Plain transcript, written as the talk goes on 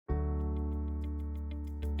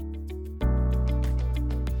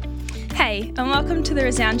Hey, and welcome to the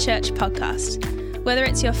Resound Church podcast. Whether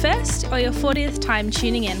it's your first or your 40th time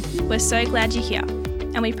tuning in, we're so glad you're here,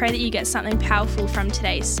 and we pray that you get something powerful from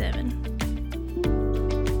today's sermon.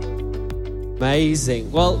 Amazing.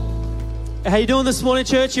 Well, how you doing this morning,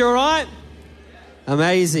 church? You all right?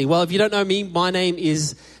 Amazing. Well, if you don't know me, my name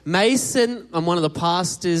is Mason. I'm one of the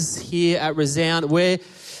pastors here at Resound. We're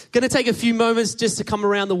going to take a few moments just to come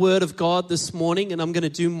around the Word of God this morning, and I'm going to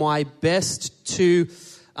do my best to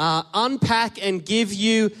unpack and give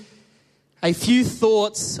you a few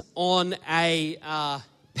thoughts on a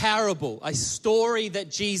parable, a story that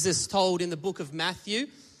Jesus told in the book of Matthew.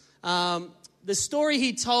 The story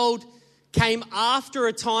he told came after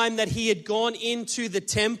a time that he had gone into the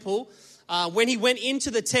temple. When he went into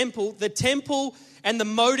the temple and the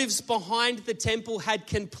motives behind the temple had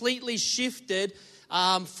completely shifted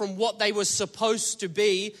from what they were supposed to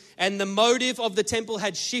be. And the motive of the temple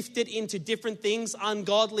had shifted into different things,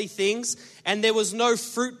 ungodly things. And there was no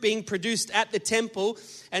fruit being produced at the temple.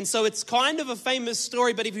 And so it's kind of a famous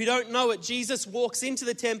story, but if you don't know it, Jesus walks into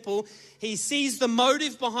the temple. He sees the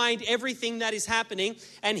motive behind everything that is happening,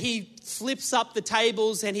 and he flips up the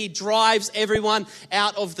tables and he drives everyone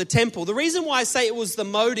out of the temple. The reason why I say it was the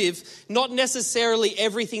motive, not necessarily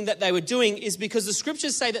everything that they were doing, is because the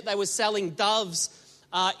scriptures say that they were selling doves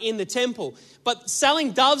in the temple. But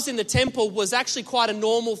selling doves in the temple was actually quite a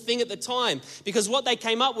normal thing at the time, because what they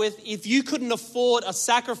came up with, if you couldn't afford a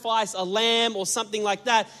sacrifice, a lamb or something like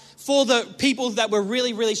that, for the people that were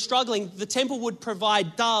really, really struggling, the temple would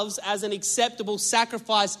provide doves as an acceptable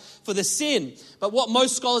sacrifice for the sin. But what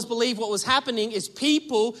most scholars believe what was happening is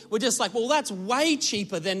people were just like, well, that's way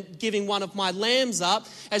cheaper than giving one of my lambs up.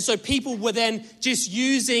 And so people were then just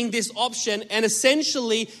using this option, and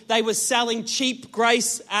essentially they were selling cheap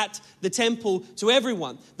grace at the temple to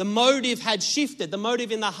everyone. The motive had shifted. The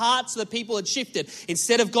motive in the hearts of the people had shifted.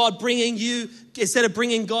 Instead of bringing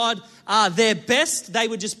God their best, they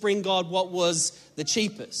would just bring God what was the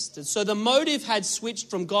cheapest. And so the motive had switched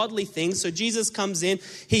from godly things. So Jesus comes in,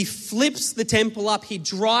 he flips the temple up, he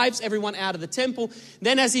drives everyone out of the temple.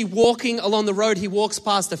 Then as he's walking along the road, he walks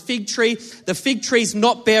past a fig tree. The fig tree's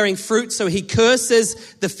not bearing fruit, so he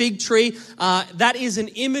curses the fig tree. That is an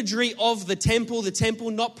imagery of the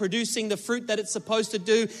temple not producing the fruit that it's supposed to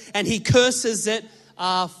do, and he curses it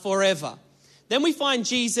forever. Then we find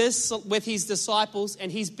Jesus with his disciples,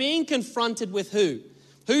 and he's being confronted with who?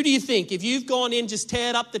 Who do you think? If you've gone in, just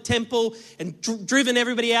teared up the temple and driven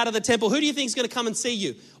everybody out of the temple, who do you think is going to come and see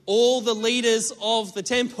you? All the leaders of the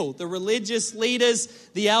temple, the religious leaders,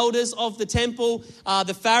 the elders of the temple,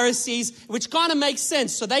 the Pharisees, which kind of makes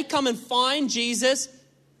sense. So they come and find Jesus.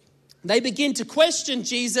 They begin to question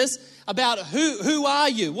Jesus about who are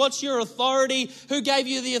you? What's your authority? Who gave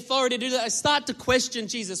you the authority to do that? They start to question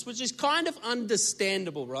Jesus, which is kind of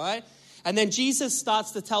understandable, right? And then Jesus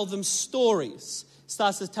starts to tell them stories,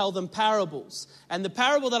 starts to tell them parables. And the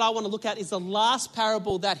parable that I want to look at is the last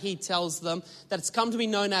parable that he tells them, that's come to be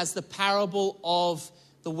known as the parable of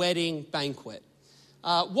the wedding banquet.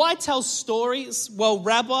 Why tell stories? Well,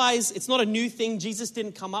 rabbis, it's not a new thing. Jesus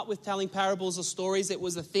didn't come up with telling parables or stories. It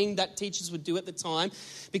was a thing that teachers would do at the time,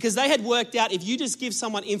 because they had worked out if you just give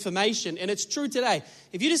someone information, and it's true today,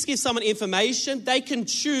 if you just give someone information, they can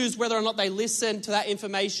choose whether or not they listen to that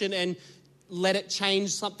information and let it change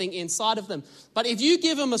something inside of them. But if you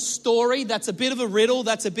give them a story that's a bit of a riddle,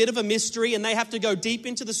 that's a bit of a mystery, and they have to go deep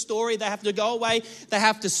into the story, they have to go away, they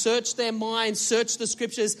have to search their mind, search the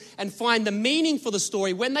scriptures, and find the meaning for the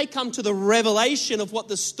story. When they come to the revelation of what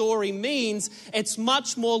the story means, it's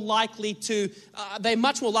much more likely to, they're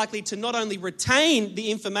much more likely to not only retain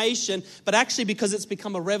the information, but actually, because it's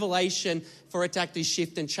become a revelation, for it to actually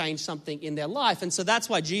shift and change something in their life. And so that's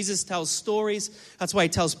why Jesus tells stories. That's why he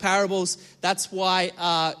tells parables. That's why,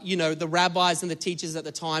 the rabbis and the teachers at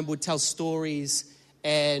the time would tell stories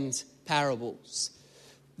and parables.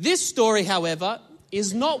 This story, however,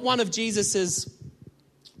 is not one of Jesus's,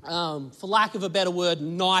 for lack of a better word,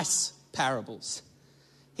 nice parables.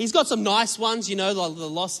 He's got some nice ones, like the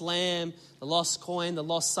lost lamb, the lost coin, the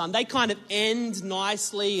lost son. They kind of end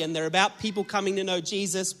nicely, and they're about people coming to know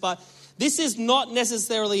Jesus, but this is not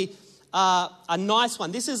necessarily a nice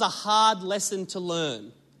one. This is a hard lesson to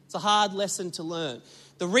learn. It's a hard lesson to learn.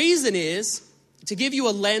 The reason is, to give you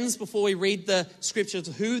a lens before we read the scriptures,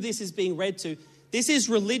 who this is being read to, this is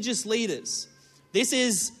religious leaders. This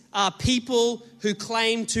is people who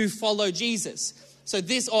claim to follow Jesus. So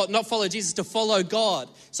this, or not follow Jesus, to follow God.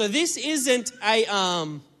 So this isn't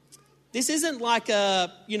like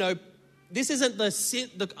a,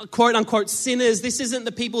 the quote unquote sinners. This isn't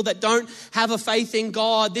the people that don't have a faith in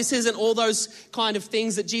God. This isn't all those kind of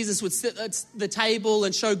things that Jesus would sit at the table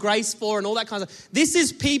and show grace for and all that kind of stuff. This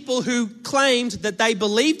is people who claimed that they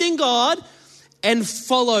believed in God and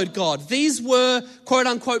followed God. These were quote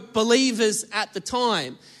unquote believers at the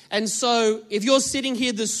time. And so if you're sitting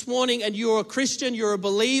here this morning and you're a Christian, you're a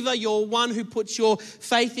believer, you're one who puts your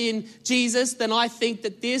faith in Jesus, then I think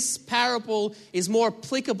that this parable is more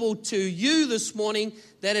applicable to you this morning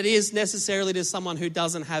than it is necessarily to someone who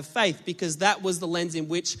doesn't have faith, because that was the lens in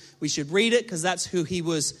which we should read it, because that's who he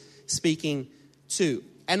was speaking to.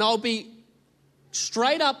 And I'll be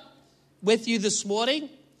straight up with you this morning.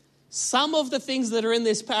 Some of the things that are in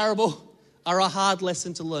this parable are a hard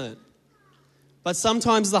lesson to learn. But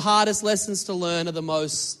sometimes the hardest lessons to learn are the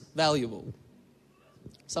most valuable.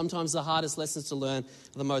 Sometimes the hardest lessons to learn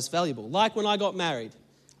are the most valuable. Like when I got married,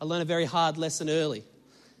 I learned a very hard lesson early.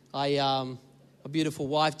 A beautiful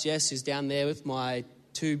wife, Jess, who's down there with my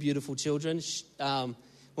 2 beautiful children. When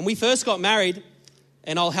we first got married,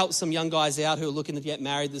 and I'll help some young guys out who are looking to get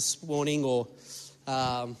married this morning, or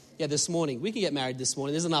this morning. We can get married this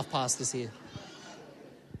morning. There's enough pastors here.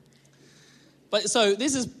 But so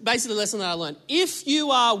this is basically the lesson that I learned. If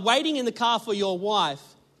you are waiting in the car for your wife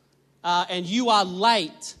and you are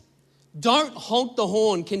late, don't honk the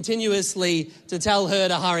horn continuously to tell her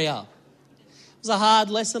to hurry up. It was a hard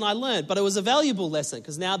lesson I learned, but it was a valuable lesson,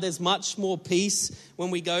 because now there's much more peace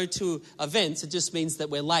when we go to events. It just means that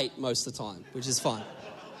we're late most of the time, which is fine.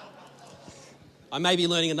 I may be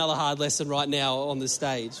learning another hard lesson right now on the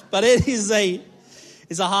stage, but it is a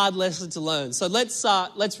hard lesson to learn. So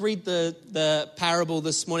let's read the parable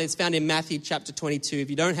this morning. It's found in Matthew chapter 22. If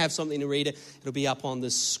you don't have something to read it, it'll be up on the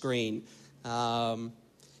screen.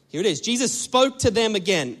 Here it is. Jesus spoke to them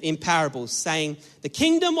again in parables, saying, "The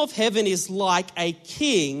kingdom of heaven is like a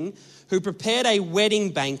king who prepared a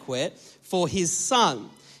wedding banquet for his son.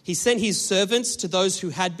 He sent his servants to those who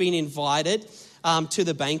had been invited to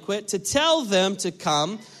the banquet to tell them to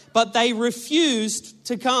come, but they refused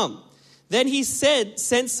to come. Then he sent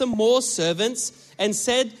some more servants and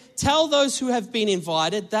said, 'Tell those who have been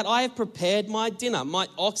invited that I have prepared my dinner. My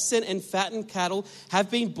oxen and fattened cattle have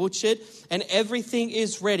been butchered and everything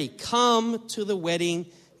is ready. Come to the wedding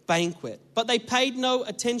banquet.' But they paid no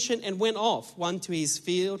attention and went off, one to his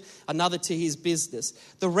field, another to his business.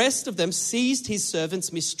 The rest of them seized his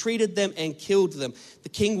servants, mistreated them, and killed them. The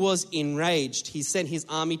king was enraged. He sent his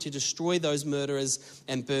army to destroy those murderers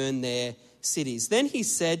and burn their cities. Then he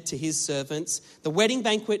said to his servants, 'The wedding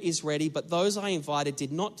banquet is ready, but those I invited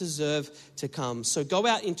did not deserve to come. So go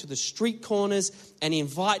out into the street corners and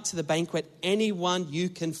invite to the banquet anyone you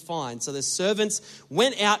can find.' So the servants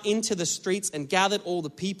went out into the streets and gathered all the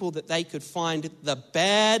people that they could find, the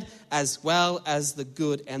bad as well as the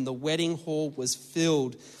good, and the wedding hall was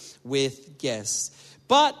filled with guests.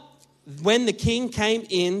 But when the king came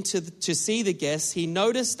in to see the guests, he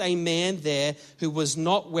noticed a man there who was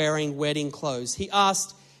not wearing wedding clothes. He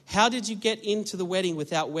asked, 'How did you get into the wedding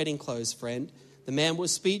without wedding clothes, friend?' The man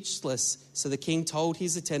was speechless. So the king told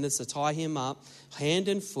his attendants to tie him up, hand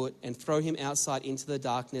and foot, and throw him outside into the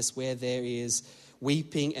darkness where there is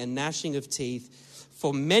weeping and gnashing of teeth.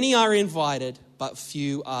 For many are invited, but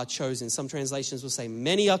few are chosen." Some translations will say,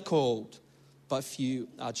 "Many are called, but few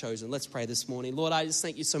are chosen." Let's pray this morning. Lord, I just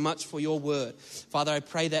thank you so much for your word. Father, I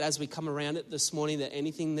pray that as we come around it this morning, that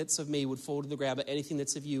anything that's of me would fall to the ground, but anything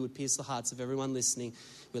that's of you would pierce the hearts of everyone listening.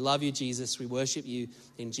 We love you, Jesus. We worship you.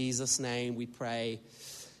 In Jesus' name we pray.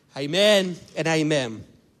 Amen and amen.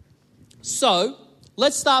 So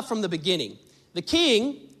let's start from the beginning. The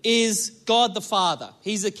king is God the Father.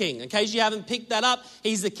 He's the king. In case you haven't picked that up,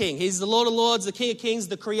 he's the king. He's the Lord of Lords, the King of Kings,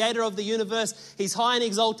 the creator of the universe. He's high and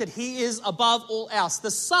exalted. He is above all else. The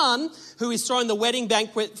son who he's throwing the wedding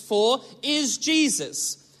banquet for is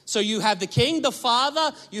Jesus. So you have the king, the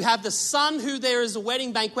father, you have the son who there is a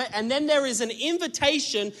wedding banquet, and then there is an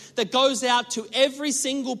invitation that goes out to every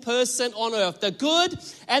single person on earth, the good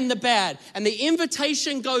and the bad. And the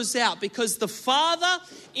invitation goes out because the Father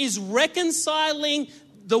is reconciling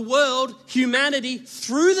the world, humanity,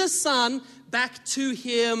 through the Son back to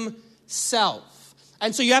himself.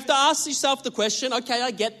 And so you have to ask yourself the question, okay,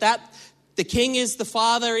 I get that. The King is the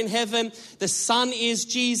Father in heaven. The Son is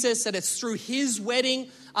Jesus, and it's through his wedding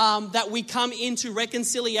that we come into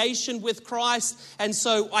reconciliation with Christ. And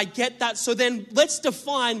so I get that. So then let's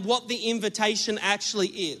define what the invitation actually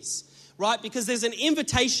is. right? Because there's an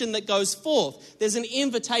invitation that goes forth. There's an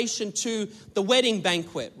invitation to the wedding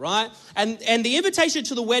banquet, right? And the invitation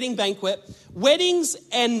to the wedding banquet, weddings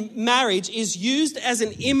and marriage is used as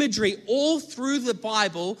an imagery all through the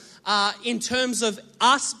Bible in terms of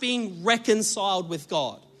us being reconciled with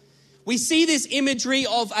God. We see this imagery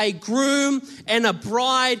of a groom and a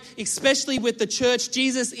bride, especially with the church.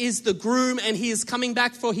 Jesus is the groom and he is coming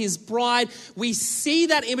back for his bride. We see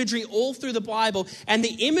that imagery all through the Bible, and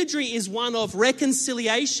the imagery is one of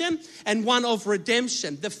reconciliation and one of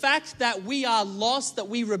redemption. The fact that we are lost, that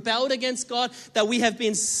we rebelled against God, that we have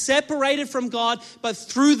been separated from God, but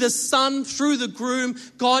through the Son, through the groom,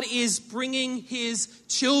 God is bringing his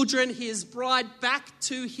children, his bride back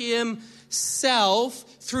to himself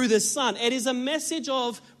through the Son. It is a message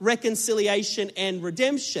of reconciliation and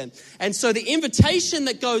redemption. And so the invitation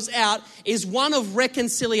that goes out is one of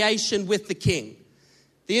reconciliation with the King.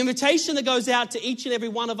 The invitation that goes out to each and every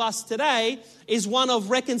one of us today is one of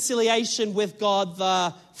reconciliation with God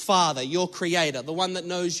the Father, your Creator, the one that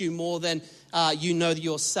knows you more than you know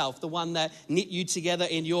yourself, the one that knit you together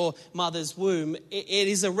in your mother's womb. It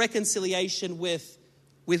is a reconciliation with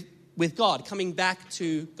God, coming back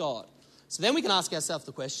to God. So then we can ask ourselves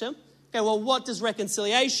the question, okay, well, what does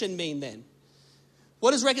reconciliation mean then?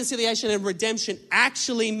 What does reconciliation and redemption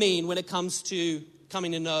actually mean when it comes to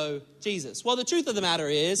coming to know Jesus? Well, the truth of the matter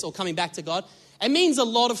is, or coming back to God, it means a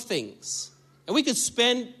lot of things. And we could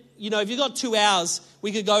spend, if you've got 2 hours,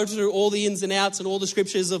 we could go through all the ins and outs and all the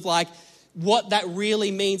scriptures of like what that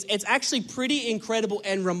really means. It's actually pretty incredible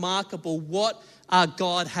and remarkable what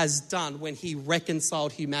God has done when he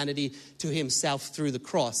reconciled humanity to himself through the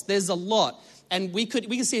cross. There's a lot. And we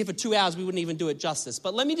could see it for 2 hours, we wouldn't even do it justice.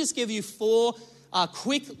 But let me just give you 4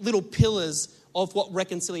 quick little pillars of what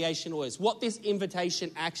reconciliation is, what this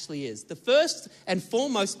invitation actually is. The first and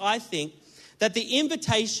foremost, I think, that the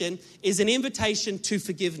invitation is an invitation to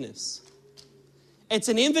forgiveness. It's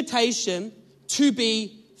an invitation to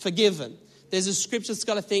be forgiven. There's a scripture that's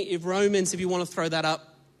got to think of Romans, if you want to throw that up.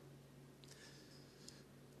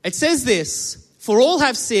 It says this, for all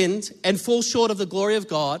have sinned and fall short of the glory of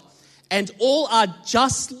God, and all are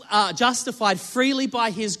justified freely by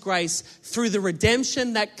his grace through the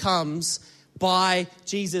redemption that comes by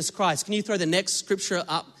Jesus Christ. Can you throw the next scripture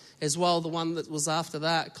up as well, the one that was after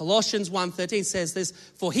that? Colossians 1:13 says this,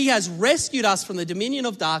 for he has rescued us from the dominion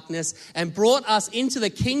of darkness and brought us into the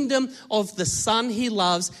kingdom of the Son he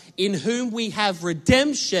loves, in whom we have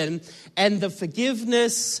redemption and the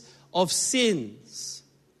forgiveness of sins.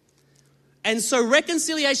 And so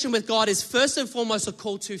reconciliation with God is first and foremost a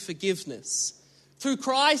call to forgiveness. Through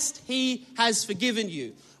Christ, he has forgiven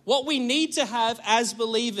you. What we need to have as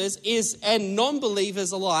believers is, and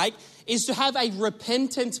non-believers alike, is to have a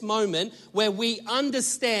repentant moment where we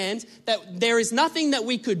understand that there is nothing that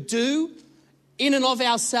we could do in and of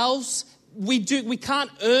ourselves. We can't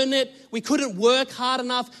earn it. We couldn't work hard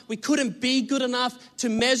enough. We couldn't be good enough to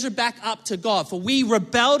measure back up to God. For we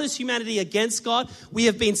rebelled as humanity against God. We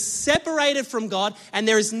have been separated from God, and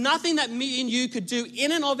there is nothing that me and you could do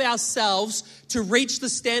in and of ourselves to reach the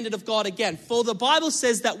standard of God again. For the Bible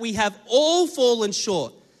says that we have all fallen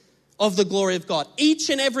short of the glory of God, each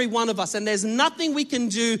and every one of us, and there's nothing we can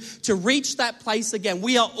do to reach that place again.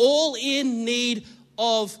 We are all in need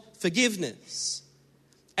of forgiveness.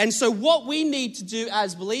 And so what we need to do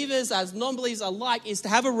as believers, as non-believers alike, is to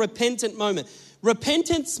have a repentant moment.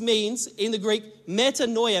 Repentance means, in the Greek,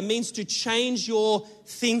 metanoia, means to change your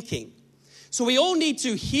thinking. So we all need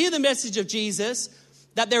to hear the message of Jesus,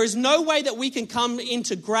 that there is no way that we can come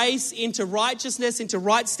into grace, into righteousness, into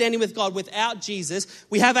right standing with God without Jesus.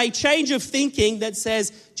 We have a change of thinking that says,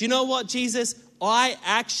 do you know what, Jesus? I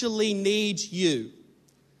actually need you.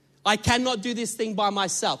 I cannot do this thing by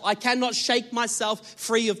myself. I cannot shake myself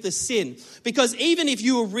free of the sin. Because even if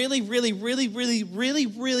you were really, really, really, really, really,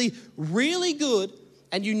 really, really good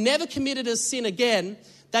and you never committed a sin again,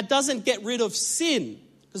 that doesn't get rid of sin.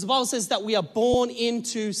 Because the Bible says that we are born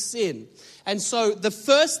into sin. And so the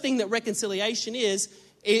first thing that reconciliation is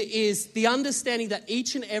the understanding that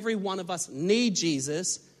each and every one of us need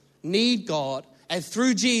Jesus, need God, and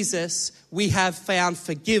through Jesus, we have found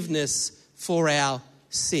forgiveness for our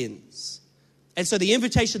sins. And so the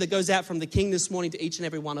invitation that goes out from the King this morning to each and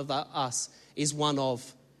every one of us is one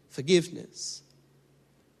of forgiveness.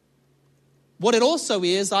 What it also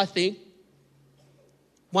is, I think,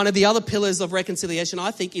 one of the other pillars of reconciliation,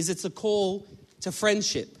 I think, is it's a call to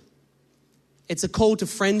friendship. It's a call to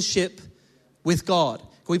friendship with God.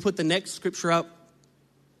 Can we put the next scripture up?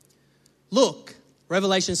 Look,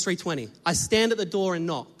 Revelation 3:20. I stand at the door and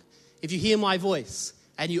knock. If you hear my voice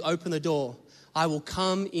and you open the door, I will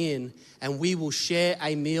come in and we will share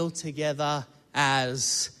a meal together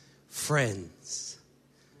as friends.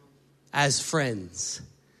 As friends.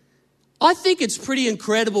 I think it's pretty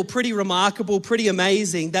incredible, pretty remarkable, pretty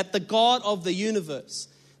amazing that the God of the universe,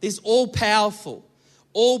 this all-powerful,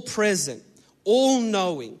 all-present,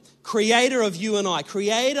 all-knowing, creator of you and I,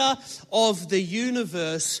 creator of the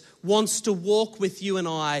universe, wants to walk with you and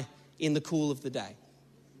I in the cool of the day.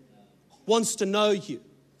 Wants to know you.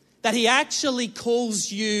 That he actually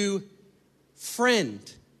calls you friend.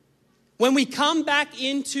 When we come back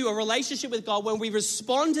into a relationship with God, when we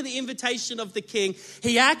respond to the invitation of the King,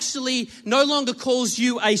 he actually no longer calls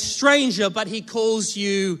you a stranger, but he calls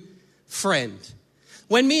you friend.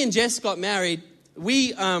 When me and Jess got married,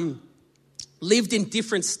 we lived in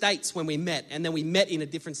different states when we met, and then we met in a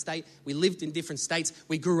different state. We lived in different states.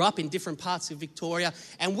 We grew up in different parts of Victoria,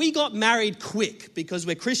 and we got married quick because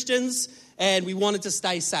we're Christians and we wanted to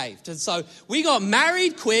stay saved. And so we got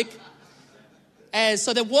married quick. And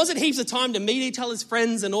so there wasn't heaps of time to meet each other's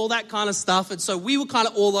friends and all that kind of stuff. And so we were kind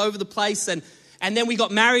of all over the place. And then we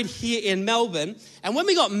got married here in Melbourne. And when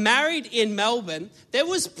we got married in Melbourne, there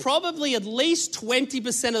was probably at least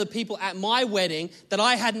 20% of the people at my wedding that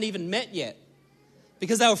I hadn't even met yet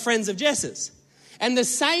because they were friends of Jess's. And the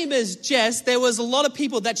same as Jess, there was a lot of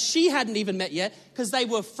people that she hadn't even met yet because they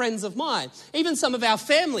were friends of mine. Even some of our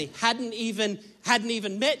family hadn't even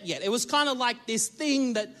met yet. It was kind of like this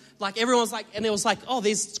thing that like everyone was like, and it was like, oh,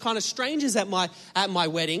 there's kind of strangers at my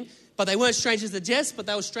wedding, but they weren't strangers to Jess, but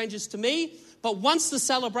they were strangers to me. But once the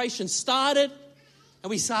celebration started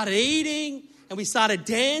and we started eating and we started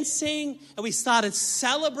dancing and we started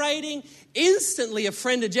celebrating, instantly a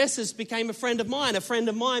friend of Jess's became a friend of mine. A friend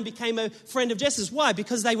of mine became a friend of Jess's. Why?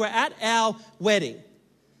 Because they were at our wedding.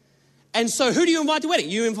 And so who do you invite to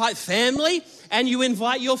wedding? You invite family and you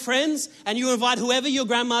invite your friends and you invite whoever your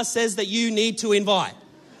grandma says that you need to invite.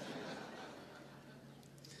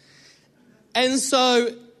 And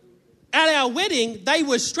so at our wedding, they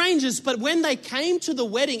were strangers, but when they came to the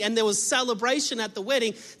wedding and there was celebration at the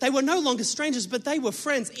wedding, they were no longer strangers, but they were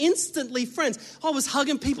friends, instantly friends. I was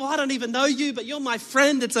hugging people, I don't even know you, but you're my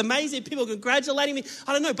friend, it's amazing. People congratulating me,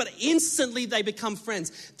 I don't know, but instantly they become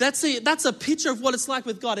friends. That's a picture of what it's like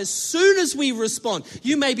with God. As soon as we respond,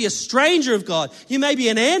 you may be a stranger of God, you may be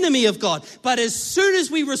an enemy of God, but as soon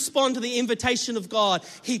as we respond to the invitation of God,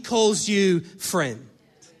 he calls you friend.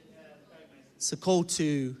 It's a call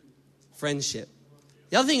to friendship.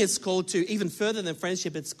 The other thing it's called to, even further than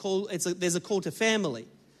friendship, there's a call to family.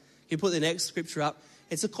 You put the next scripture up.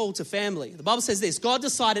 It's a call to family. The Bible says this: God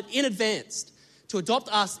decided in advance to adopt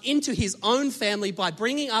us into his own family by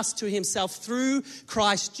bringing us to himself through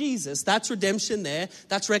Christ Jesus. That's redemption there.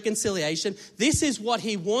 That's reconciliation. This is what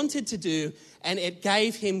he wanted to do, and it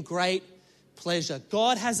gave him great pleasure.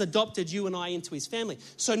 God has adopted you and I into his family.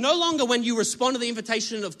 So no longer when you respond to the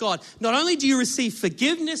invitation of God, not only do you receive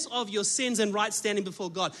forgiveness of your sins and right standing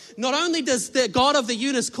before God, not only does the God of the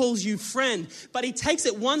universe calls you friend, but he takes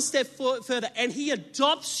it one step further and he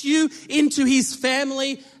adopts you into his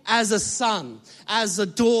family as a son, as a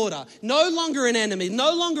daughter, no longer an enemy,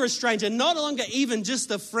 no longer a stranger, no longer even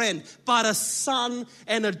just a friend, but a son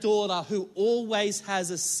and a daughter who always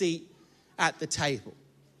has a seat at the table.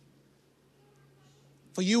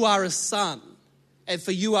 For you are a son, and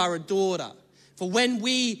for you are a daughter. For when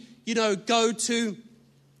we, go to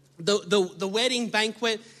the wedding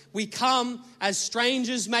banquet, we come as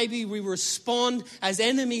strangers, maybe we respond as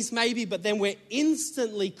enemies, maybe, but then we're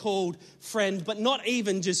instantly called friend, but not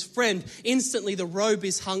even just friend. Instantly the robe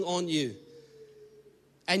is hung on you,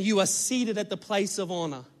 and you are seated at the place of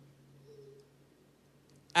honor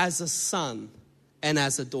as a son and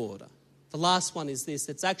as a daughter. The last one is this.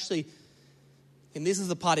 It's actually... And this is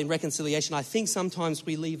the part in reconciliation I think sometimes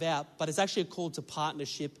we leave out, but it's actually a call to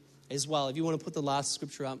partnership as well. If you want to put the last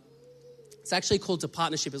scripture up, it's actually called to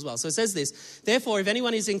partnership as well. So it says this: therefore, if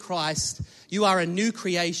anyone is in Christ, you are a new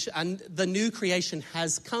creation, and the new creation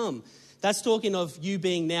has come. That's talking of you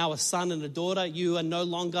being now a son and a daughter. You are no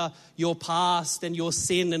longer your past and your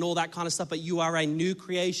sin and all that kind of stuff, but you are a new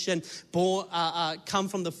creation, born, come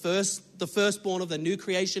from the firstborn of the new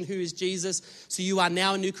creation, who is Jesus. So you are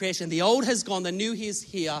now a new creation. The old has gone, the new is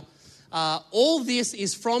here. All this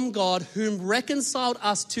is from God, whom reconciled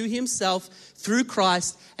us to himself through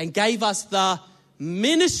Christ and gave us the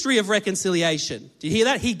ministry of reconciliation. Do you hear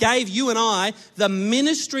that? He gave you and I the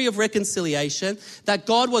ministry of reconciliation, that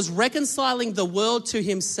God was reconciling the world to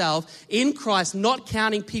himself in Christ, not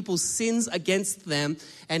counting people's sins against them.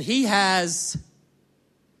 And he has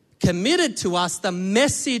committed to us the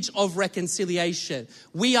message of reconciliation.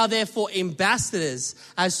 We are therefore ambassadors,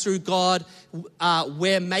 as through God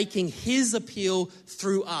we're making his appeal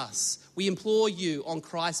through us. We implore you on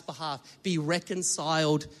Christ's behalf, be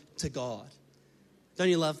reconciled to God. Don't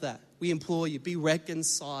you love that? We implore you, be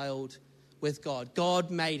reconciled with God.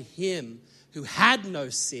 God made him who had no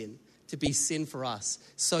sin to be sin for us,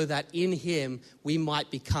 so that in him we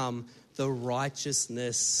might become the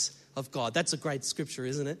righteousness of God. That's a great scripture,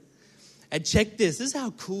 isn't it? And check this. This is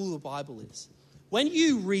how cool the Bible is. When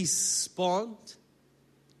you respond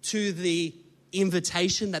to the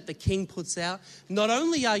invitation that the King puts out, not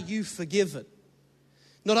only are you forgiven,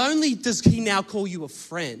 not only does he now call you a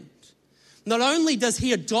friend, not only does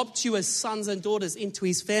he adopt you as sons and daughters into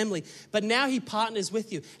his family, but now he partners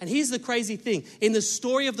with you. And here's the crazy thing. In the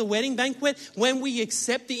story of the wedding banquet, when we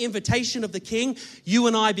accept the invitation of the King, you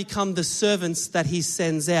and I become the servants that he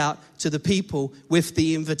sends out to the people with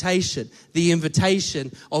the invitation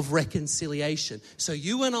of reconciliation. So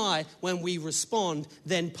you and I, when we respond,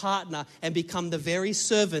 then partner and become the very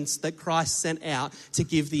servants that Christ sent out to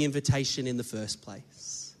give the invitation in the first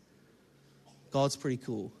place. God's pretty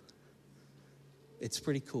cool. It's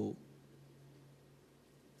pretty cool.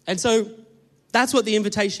 And so that's what the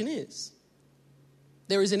invitation is.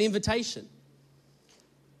 There is an invitation.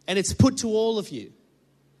 And it's put to all of you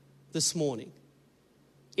this morning.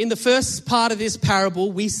 In the first part of this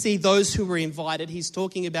parable, we see those who were invited. He's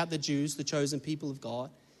talking about the Jews, the chosen people of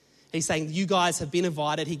God. He's saying, you guys have been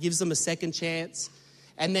invited. He gives them a second chance.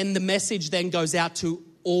 And then the message then goes out to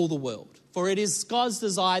all the world. For it is God's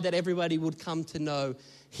desire that everybody would come to know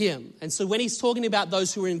him. And so when he's talking about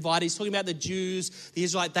those who were invited, he's talking about the Jews, the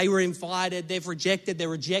Israelites. They were invited, they're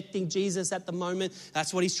rejecting Jesus at the moment.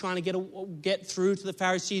 That's what he's trying to get through to the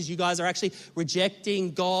Pharisees. You guys are actually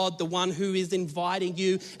rejecting God, the one who is inviting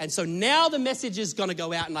you. And so now the message is going to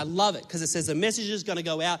go out, and I love it because it says the message is going to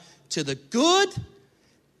go out to the good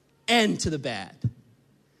and to the bad.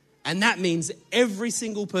 And that means every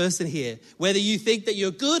single person here, whether you think that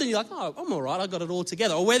you're good and you're like, oh, I'm all right, I got it all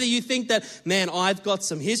together. Or whether you think that, man, I've got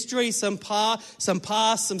some history, some past,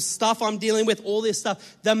 some stuff I'm dealing with, all this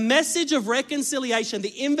stuff. The message of reconciliation, the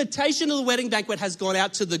invitation to the wedding banquet has gone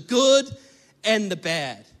out to the good and the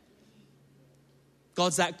bad.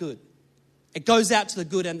 God's that good. It goes out to the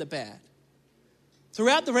good and the bad.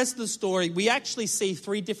 Throughout the rest of the story, we actually see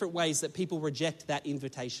 3 different ways that people reject that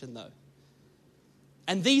invitation, though.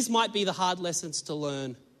 And these might be the hard lessons to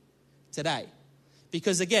learn today.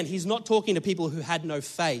 Because again, he's not talking to people who had no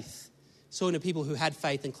faith. He's talking to people who had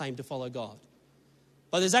faith and claimed to follow God.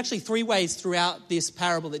 But there's actually 3 ways throughout this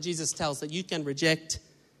parable that Jesus tells that you can reject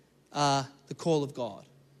the call of God.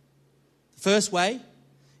 The first way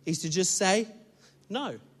is to just say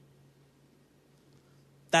no.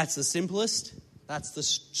 That's the simplest. That's the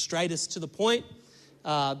straightest to the point.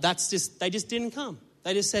 They just didn't come.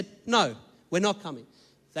 They just said, no, we're not coming.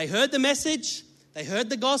 They heard the message, they heard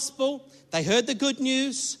the gospel, they heard the good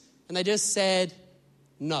news, and they just said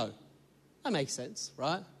no. That makes sense,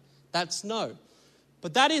 right? That's no.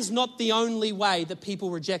 But that is not the only way that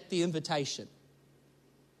people reject the invitation.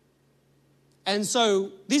 And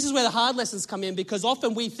so this is where the hard lessons come in, because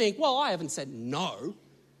often we think, well, I haven't said no.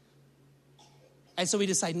 And so we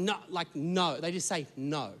just say no, like no. They just say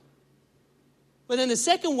no. But then the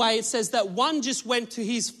second way, it says that one just went to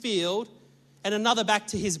his field and another back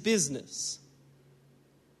to his business.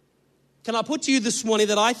 Can I put to you this morning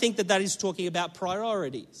that I think that is talking about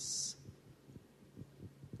priorities?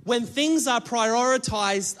 When things are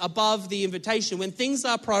prioritized above the invitation, when things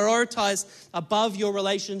are prioritized above your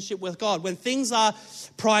relationship with God, when things are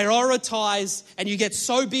prioritized and you get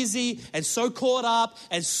so busy and so caught up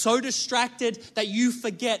and so distracted that you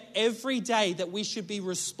forget every day that we should be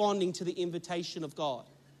responding to the invitation of God.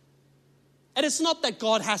 And it's not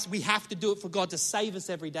that we have to do it for God to save us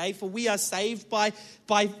every day, for we are saved by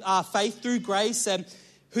faith through grace, and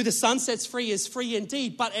who the Son sets free is free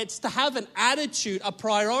indeed. But it's to have an attitude, a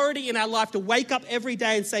priority in our life, to wake up every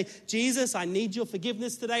day and say, Jesus, I need your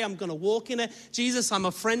forgiveness today. I'm going to walk in it. Jesus, I'm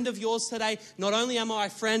a friend of yours today. Not only am I a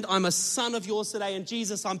friend, I'm a son of yours today. And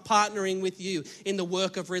Jesus, I'm partnering with you in the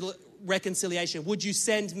work of reconciliation. Would you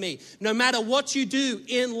send me? No matter what you do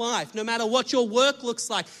in life, no matter what your work looks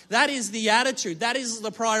like, that is the attitude. That is the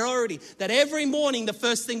priority. That every morning, the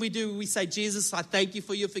first thing we do, we say, Jesus, I thank you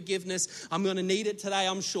for your forgiveness. I'm going to need it today,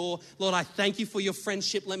 I'm sure. Lord, I thank you for your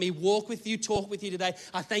friendship. Let me walk with you, talk with you today.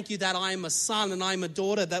 I thank you that I am a son and I am a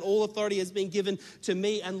daughter, that all authority has been given to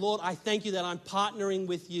me. And Lord, I thank you that I'm partnering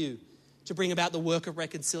with you to bring about the work of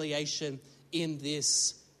reconciliation in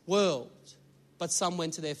this world. But some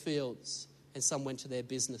went to their fields and some went to their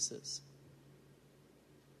businesses.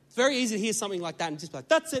 It's very easy to hear something like that and just be like,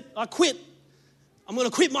 that's it, I quit. I'm going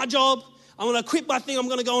to quit my job. I'm going to quit my thing. I'm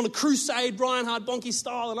going to go on a crusade, Brian Hard Bonky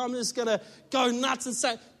style, and I'm just going to go nuts and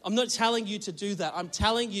say, I'm not telling you to do that. I'm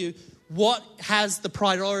telling you what has the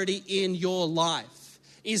priority in your life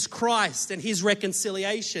is Christ and his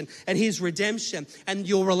reconciliation and his redemption and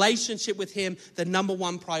your relationship with him, the number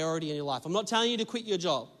one priority in your life. I'm not telling you to quit your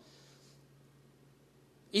job.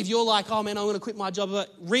 If you're like, oh man, I'm going to quit my job,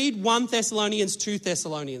 read 1 Thessalonians, 2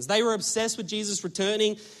 Thessalonians. They were obsessed with Jesus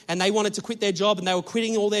returning and they wanted to quit their job and they were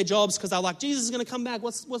quitting all their jobs because they were like, Jesus is going to come back.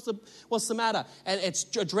 What's the matter? And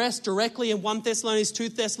it's addressed directly in 1 Thessalonians, 2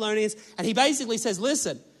 Thessalonians. And he basically says,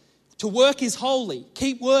 listen, to work is holy.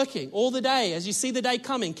 Keep working all the day. As you see the day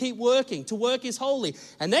coming, keep working. To work is holy.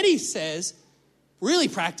 And then he says, really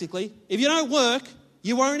practically, if you don't work,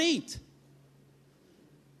 you won't eat.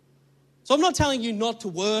 So I'm not telling you not to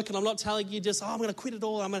work, and I'm not telling you just, I'm going to quit it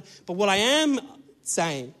all. But what I am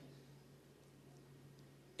saying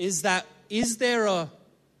is that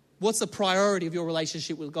what's the priority of your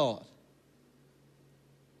relationship with God?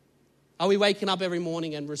 Are we waking up every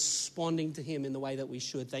morning and responding to him in the way that we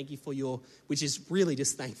should? Thank you for which is really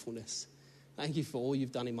just thankfulness. Thank you for all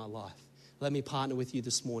you've done in my life. Let me partner with you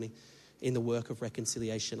this morning in the work of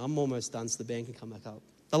reconciliation. I'm almost done, so the band can come back up.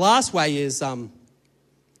 The last way is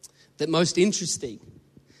that most interesting,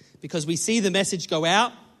 because we see the message go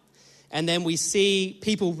out and then we see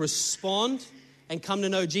people respond and come to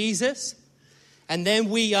know Jesus. And then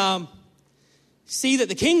we see that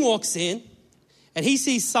the king walks in and he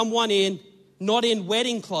sees someone not in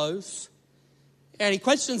wedding clothes, and he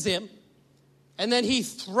questions him, and then he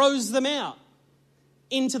throws them out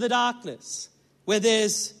into the darkness where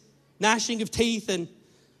there's gnashing of teeth and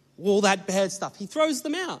all that bad stuff. He throws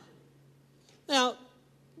them out. Now,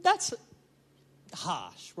 that's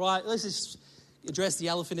harsh, right? Let's just address the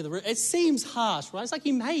elephant in the room. It seems harsh, right? It's like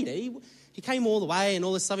he made it. He came all the way and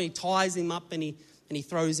all this stuff. And he ties him up and he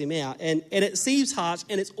throws him out. And it seems harsh,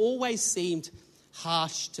 and it's always seemed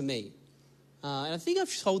harsh to me. And I think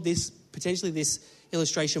I've told this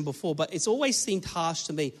illustration before, but it's always seemed harsh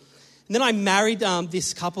to me. And then I married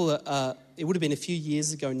this couple, it would have been a few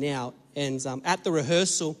years ago now. And at the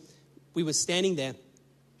rehearsal, we were standing there.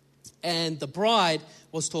 And the bride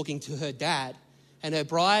was talking to her dad. And the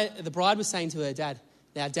bride was saying to her dad,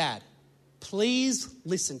 now, Dad, please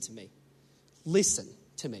listen to me. Listen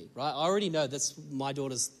to me, right? I already know my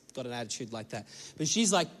daughter's got an attitude like that. But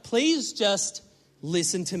she's like, please just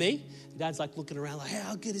listen to me. Dad's like looking around like,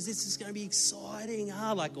 how good is this? This is going to be exciting.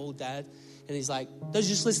 Like all dad. And he's like,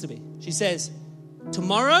 just listen to me. She says,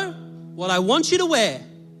 tomorrow, what I want you to wear,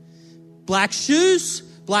 black shoes,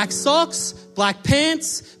 black socks, black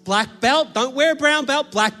pants, black belt. Don't wear a brown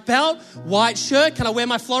belt. Black belt, white shirt. Can I wear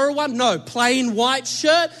my floral one? No. Plain white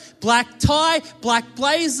shirt, black tie, black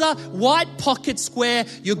blazer, white pocket square,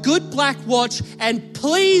 your good black watch, and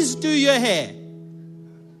please do your hair.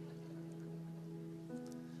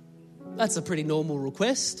 That's a pretty normal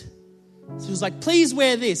request. She was like, please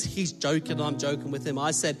wear this. He's joking. I'm joking with him.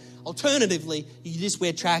 I said, alternatively, you just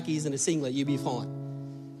wear trackies and a singlet. You'll be fine.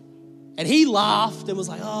 And he laughed and was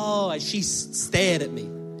like, oh, and she stared at me.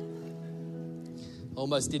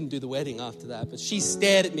 Almost didn't do the wedding after that, but she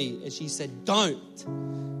stared at me and she said,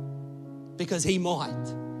 don't, because he might.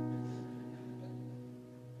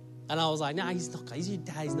 And I was like, no, he's not. He's your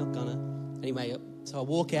dad. He's not gonna. Anyway, so I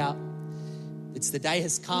walk out. The day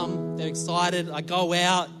has come. They're excited. I go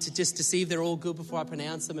out to see if they're all good before I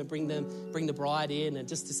pronounce them and bring the bride in, and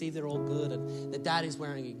just to see if they're all good. And the dad is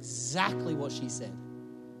wearing exactly what she said.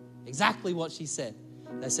 Exactly what she said.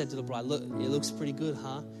 They said to the bride, look, it looks pretty good,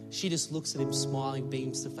 huh? She just looks at him, smiling,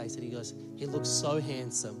 beams to face, and he goes, he looks so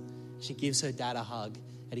handsome. She gives her dad a hug,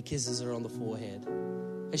 and he kisses her on the forehead.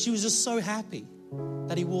 And she was just so happy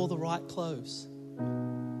that he wore the right clothes.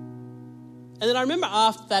 And then I remember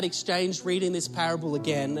after that exchange reading this parable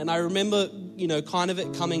again, and I remember, kind of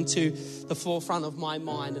it coming to the forefront of my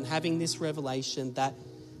mind and having this revelation that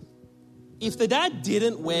if the dad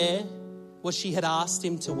didn't wear what she had asked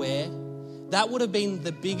him to wear, that would have been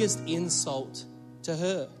the biggest insult to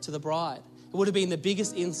her, to the bride. It would have been the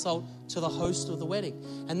biggest insult to the host of the wedding.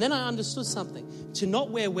 And then I understood something. To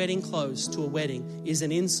not wear wedding clothes to a wedding is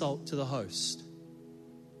an insult to the host.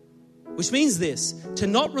 Which means this, to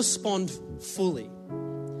not respond fully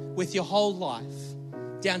with your whole life,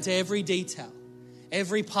 down to every detail,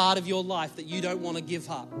 every part of your life that you don't want to give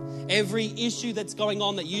up, every issue that's going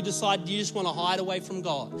on that you decide you just want to hide away from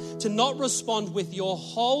God. To not respond with your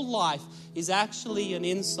whole life is actually an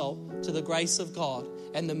insult to the grace of God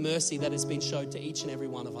and the mercy that has been shown to each and every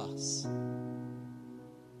one of us.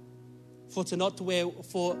 For not to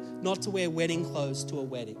wear wedding clothes to a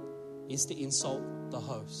wedding is to insult the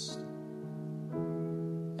host.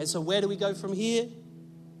 And so where do we go from here?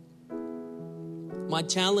 My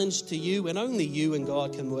challenge to you, and only you and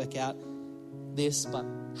God can work out this, but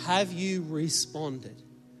have you responded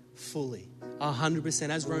fully, 100%,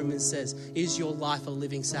 as Romans says? Is your life a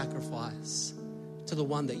living sacrifice to the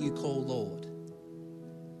one that you call Lord?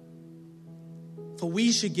 For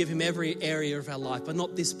we should give him every area of our life, but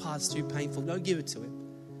not this part's too painful. No, give it to him.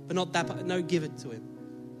 But not that part. No, give it to him.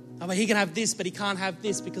 Oh, but he can have this, but he can't have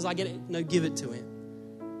this because I get it. No, give it to him.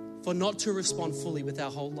 For not to respond fully with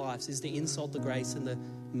our whole lives is to insult the grace and the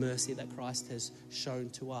mercy that Christ has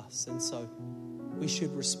shown to us. And so we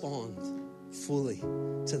should respond fully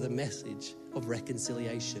to the message of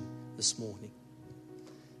reconciliation this morning.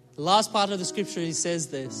 The last part of the scripture, he says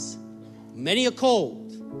this: many are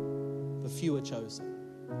called, but few are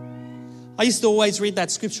chosen. I used to always read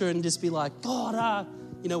that scripture and just be like, God,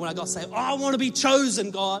 when I got saved, I want to be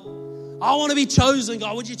chosen, God. I want to be chosen,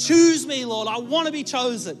 God. Would you choose me, Lord? I want to be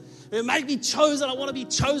chosen. Make me chosen. I want to be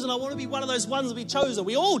chosen. I want to be one of those ones to be chosen.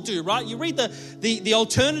 We all do, right? You read the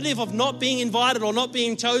alternative of not being invited or not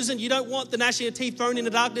being chosen. You don't want the gnashing of teeth, thrown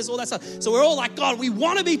into darkness, all that stuff. So we're all like, God, we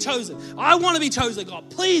want to be chosen. I want to be chosen, God.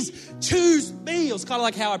 Please choose me. It was kind of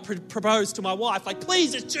like how I proposed to my wife. Like,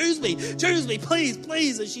 please just choose me. Choose me, please,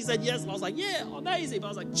 please. And she said yes. And I was like, yeah, amazing. But I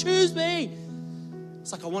was like, choose me.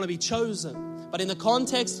 It's like, I want to be chosen. But in the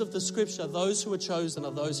context of the scripture, those who are chosen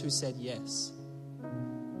are those who said yes.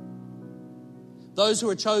 Those who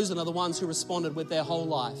are chosen are the ones who responded with their whole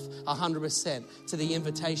life, 100%, to the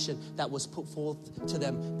invitation that was put forth to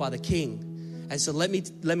them by the King. And so let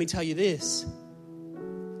me tell you this.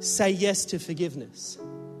 Say yes to forgiveness.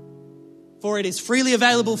 For it is freely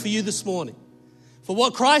available for you this morning. For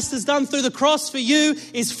what Christ has done through the cross for you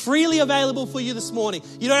is freely available for you this morning.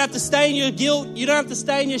 You don't have to stay in your guilt. You don't have to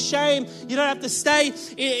stay in your shame. You don't have to stay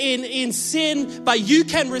in sin. But you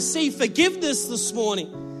can receive forgiveness this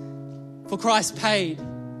morning. For Christ paid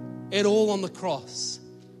it all on the cross.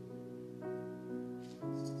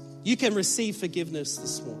 You can receive forgiveness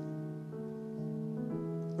this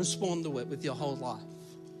morning. Respond to it with your whole life.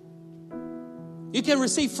 You can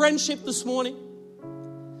receive friendship this morning.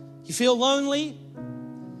 You feel lonely.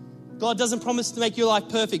 God doesn't promise to make your life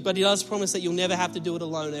perfect, but he does promise that you'll never have to do it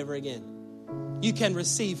alone ever again. You can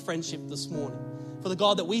receive friendship this morning. For the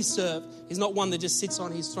God that we serve is not one that just sits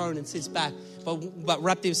on his throne and sits back, but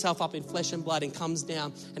wrapped himself up in flesh and blood and comes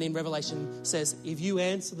down and in Revelation says, if you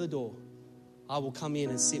answer the door, I will come in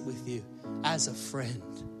and sit with you as a friend.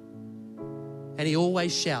 And he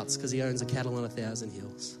always shouts because he owns a cattle on 1,000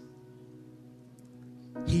 hills.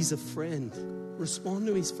 He's a friend. Respond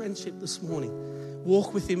to his friendship this morning.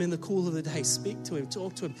 Walk with him in the cool of the day. Speak to him.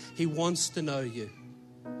 Talk to him. He wants to know you.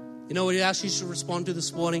 You know what else you should respond to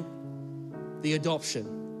this morning? The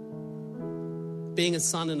adoption. Being a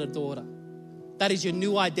son and a daughter. That is your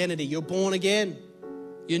new identity. You're born again.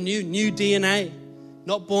 Your new DNA.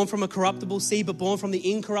 Not born from a corruptible seed, but born from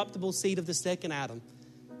the incorruptible seed of the second Adam.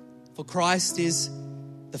 For Christ is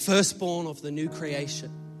the firstborn of the new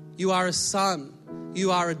creation. You are a son.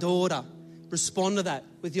 You are a daughter. Respond to that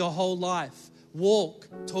with your whole life. Walk,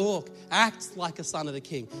 talk, act like a son of the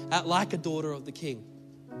King. Act like a daughter of the King.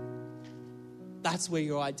 That's where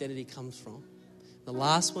your identity comes from. The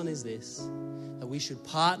last one is this, that we should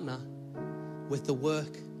partner with the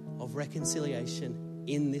work of reconciliation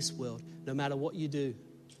in this world, no matter what you do.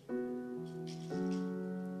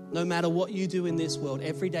 No matter what you do in this world,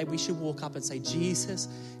 every day we should walk up and say, Jesus,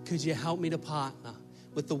 could you help me to partner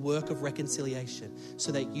with the work of reconciliation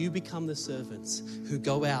so that you become the servants who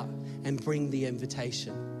go out and bring the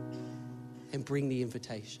invitation.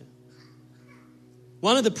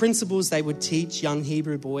 One of the principles they would teach young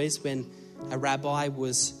Hebrew boys when a rabbi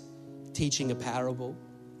was teaching a parable,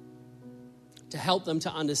 to help them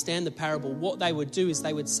to understand the parable, what they would do is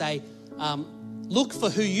they would say, look for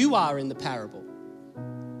who you are in the parable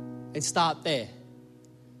and start there.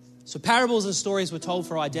 So parables and stories were told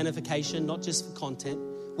for identification, not just for content.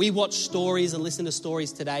 We watch stories and listen to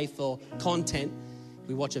stories today for content.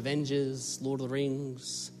 We watch Avengers, Lord of the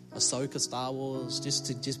Rings, Ahsoka, Star Wars,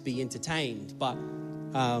 just to be entertained. But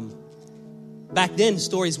back then,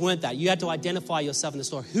 stories weren't that. You had to identify yourself in the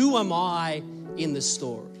story. Who am I in the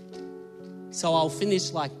story? So I'll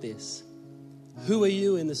finish like this. Who are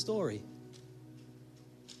you in the story?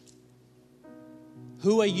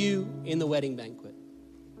 Who are you in the wedding banquet?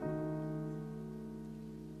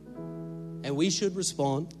 And we should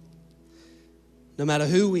respond, no matter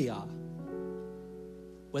who we are,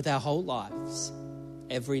 with our whole lives,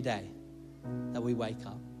 every day that we wake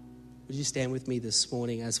up. Would you stand with me this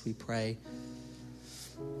morning as we pray?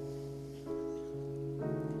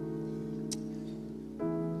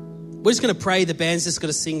 We're just going to pray. The band's just going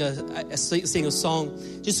to sing a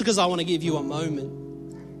song, just because I want to give you a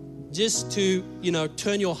moment, just to,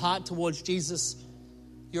 turn your heart towards Jesus.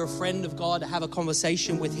 You're a friend of God, to have a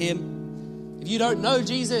conversation with him. If you don't know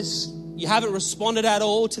Jesus, you haven't responded at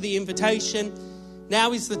all to the invitation,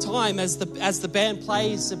 now is the time, as the band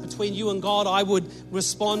plays between you and God, I would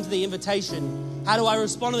respond to the invitation. How do I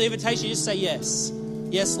respond to the invitation? You just say yes.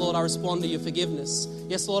 Yes, Lord, I respond to your forgiveness.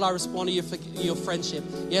 Yes, Lord, I respond to your friendship.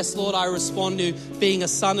 Yes, Lord, I respond to being a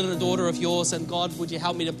son and a daughter of yours. And God, would you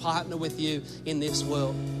help me to partner with you in this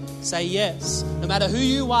world? Say yes. No matter who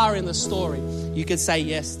you are in the story, you could say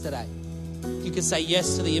yes today. You could say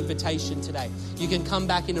yes to the invitation today. You can come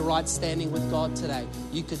back into right standing with God today.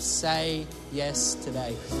 You could say yes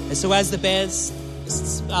today. And so as the band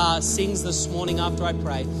sings this morning after I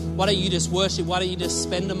pray, why don't you just worship? Why don't you just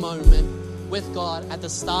spend a moment with God at the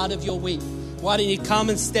start of your week? Why don't you come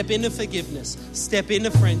and step into forgiveness, step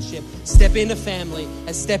into friendship, step into family,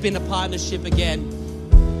 and step into partnership again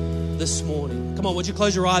this morning? Come on, would you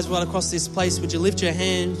close your eyes right across this place? Would you lift your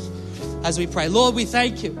hands as we pray? Lord, we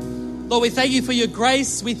thank you. Lord, we thank you for your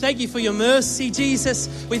grace. We thank you for your mercy, Jesus.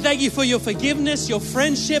 We thank you for your forgiveness, your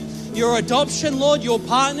friendship, your adoption, Lord, your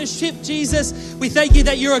partnership, Jesus. We thank you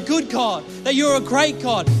that you're a good God, that you're a great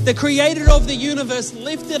God, the creator of the universe,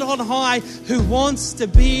 lifted on high, who wants to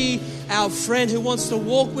be our friend, who wants to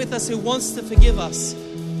walk with us, who wants to forgive us.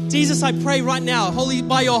 Jesus, I pray right now,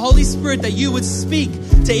 by your Holy Spirit, that you would speak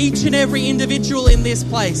to each and every individual in this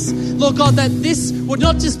place. Lord God, that this would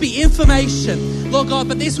not just be information, Lord God,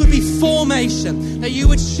 but this would be formation, that you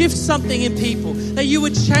would shift something in people, that you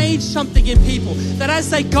would change something in people, that as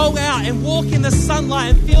they go out and walk in the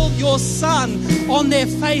sunlight and feel your sun on their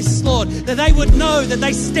face, Lord, that they would know that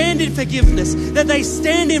they stand in forgiveness, that they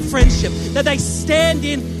stand in friendship, that they stand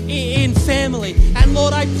in family. And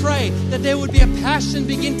Lord, I pray that there would be a passion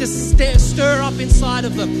begin to stir up inside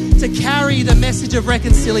of them to carry the message of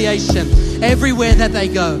reconciliation everywhere that they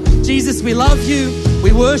go. Jesus, we love you.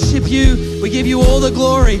 We worship you. We give you all the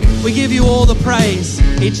glory. We give you all the praise.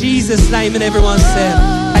 In Jesus' name, and everyone said,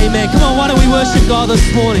 amen. Come on, why don't we worship God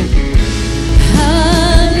this morning?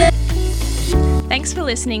 Thanks for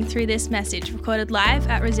listening through this message recorded live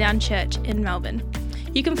at Resound Church in Melbourne.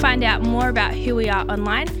 You can find out more about who we are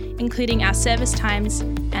online, including our service times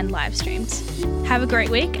and live streams. Have a great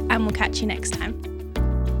week, and we'll catch you next time.